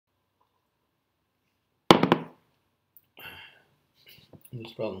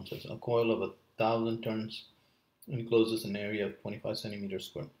This problem says a coil of 1,000 turns encloses an area of 25 centimeters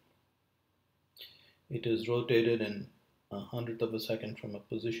square. It is rotated in 1/100th of a second from a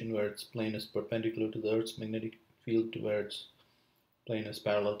position where its plane is perpendicular to the Earth's magnetic field to where its plane is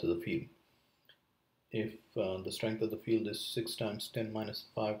parallel to the field. If the strength of the field is 6 times 10 minus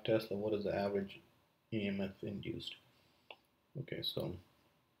 5 Tesla, what is the average EMF induced? Okay, so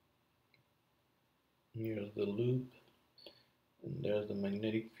here's the loop, and there's the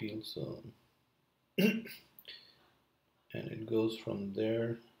magnetic field, so and it goes from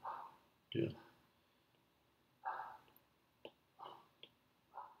there to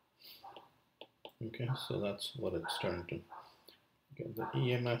okay, so that's what it's turned to. Okay, the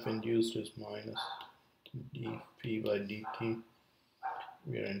EMF induced is minus dp by dt.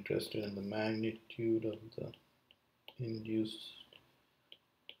 We are interested in the magnitude of the induced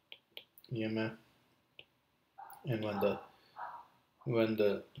EMF, and when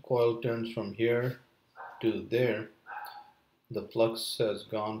the coil turns from here to there, the flux has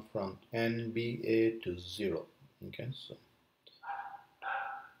gone from NBA to 0. Okay,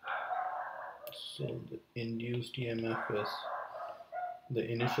 so the induced EMF is the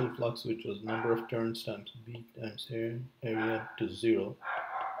initial flux, which was number of turns times B times area, to 0.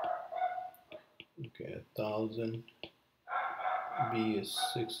 Okay, 1,000. B is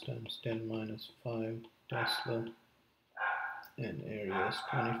 6 times 10 minus 5 Tesla, and area is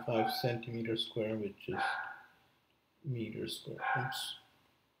 25 centimeters square, which is meters square. Oops.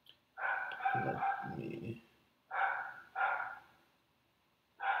 Let me.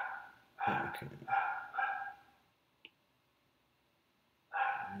 Okay.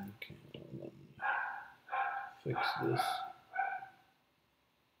 Okay, let me fix this.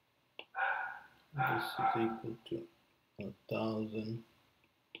 This is equal to 1,000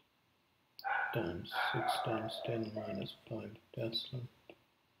 times 6 times 10 minus 5 Tesla,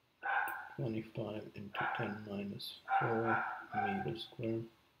 25 into 10 minus 4 meters square,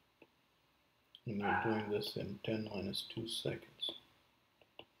 and you're doing this in 10 minus 2 seconds.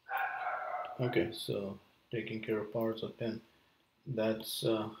 Okay, so taking care of powers of 10, that's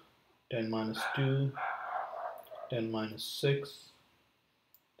 10 minus 2, 10 minus 6,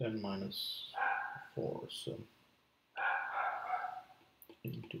 10 minus 4, so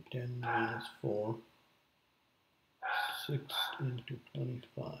into 10 minus 4, 6 into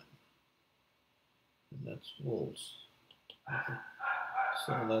 25, and that's volts. Okay.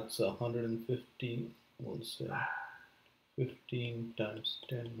 So that's 150, we'll say 15 times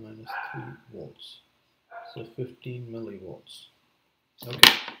 10 minus 3 volts, so 15 millivolts.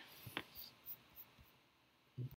 Okay.